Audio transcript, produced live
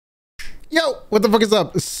Yo, what the fuck is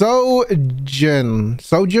up? SOOJIN,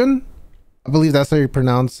 I believe that's how you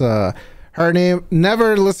pronounce her name.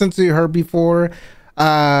 Never listened to her before.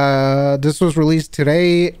 This was released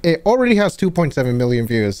today. It already has 2.7 million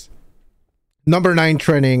views. Number 9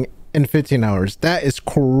 trending in 15 hours. That is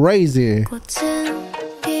crazy. Let's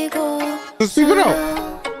speak it out.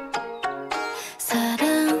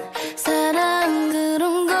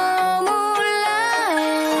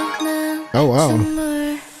 Oh wow.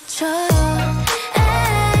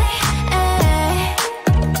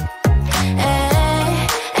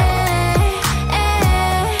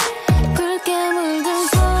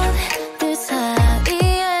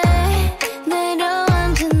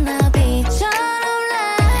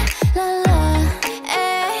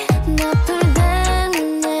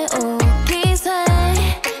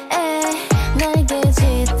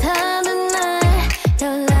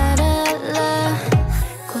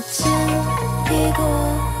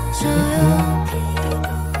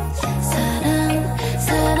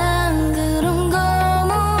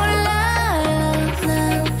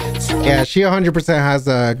 Yeah, she 100% has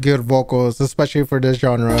good vocals, especially for this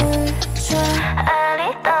genre.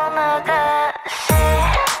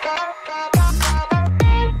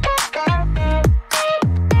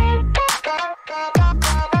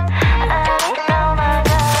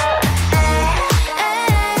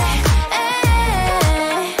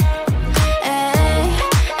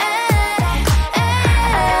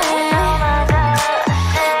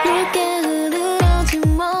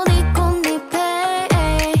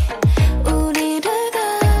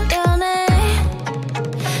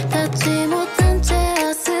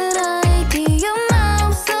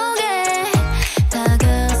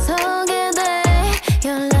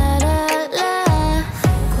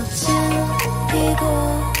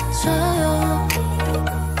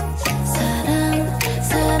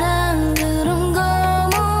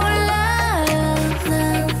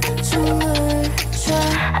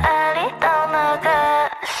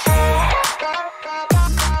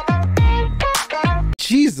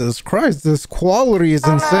 Jesus Christ, this quality is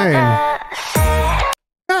insane.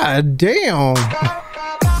 God damn.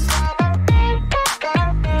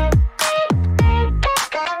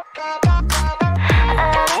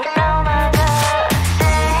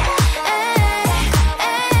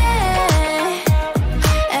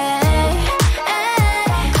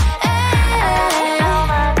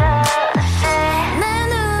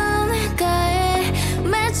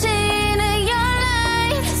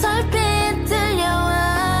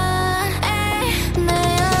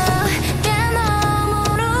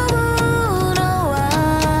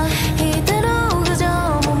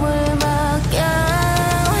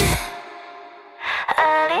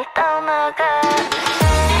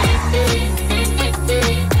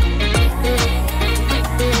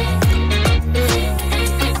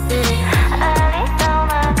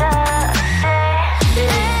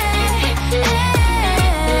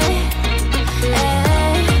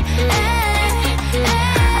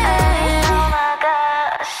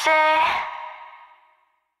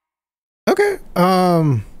 Okay.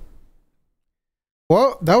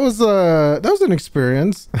 Well, that was an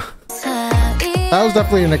experience. That was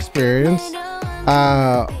definitely an experience.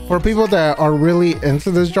 For people that are really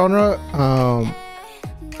into this genre,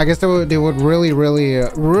 I guess they would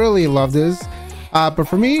really love this. But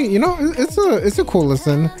for me, you know, it's a cool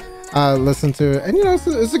listen to, and you know,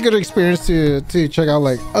 it's a good experience to check out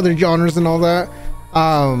like other genres and all that.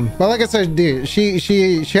 But like I said, dude,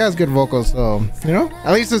 she has good vocals, so you know,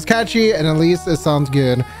 at least it's catchy and at least it sounds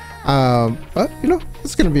good. But you know,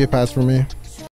 it's gonna be a pass for me.